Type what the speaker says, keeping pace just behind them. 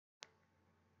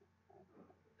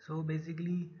So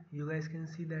basically you guys can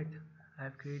see that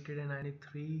I've created an Ionic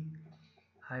 3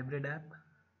 hybrid app,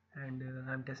 and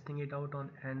I'm testing it out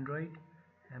on Android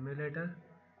emulator,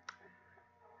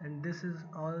 and this is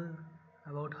all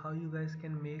about how you guys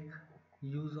can make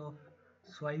use of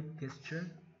swipe gesture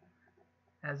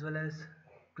as well as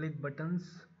click buttons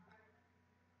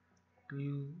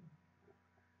to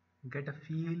get a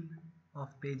feel of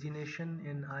pagination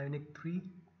in Ionic 3.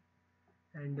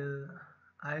 And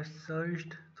I've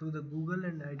searched through the Google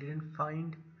and I didn't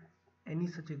find any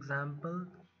such example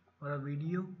or a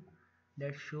video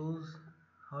that shows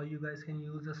how you guys can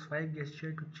use the swipe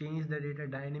gesture to change the data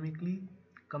dynamically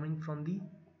coming from the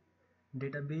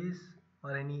database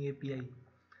or any API.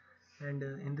 And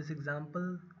in this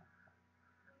example,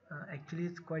 actually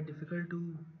it's quite difficult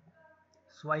to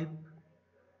swipe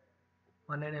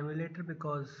on an emulator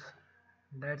because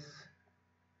that's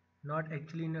not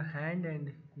actually in your hand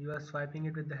and you are swiping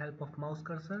it with the help of mouse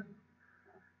cursor.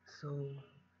 So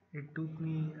it took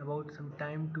me about some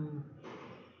time to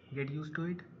get used to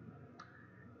it.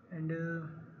 And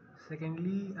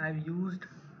secondly, I've used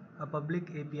a public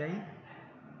API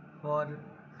for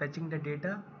fetching the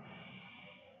data.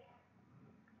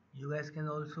 You guys can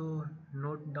also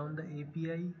note down the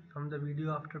API from the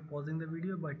video after pausing the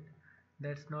video, but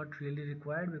that's not really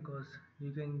required because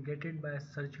you can get it by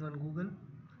searching on Google.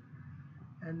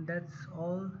 And that's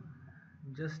all.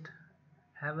 Just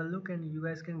have a look and you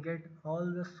guys can get all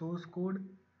the source code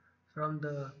from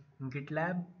the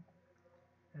Gitlab,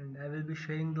 and I will be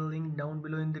sharing the link down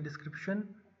below in the description.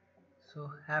 So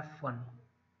have fun.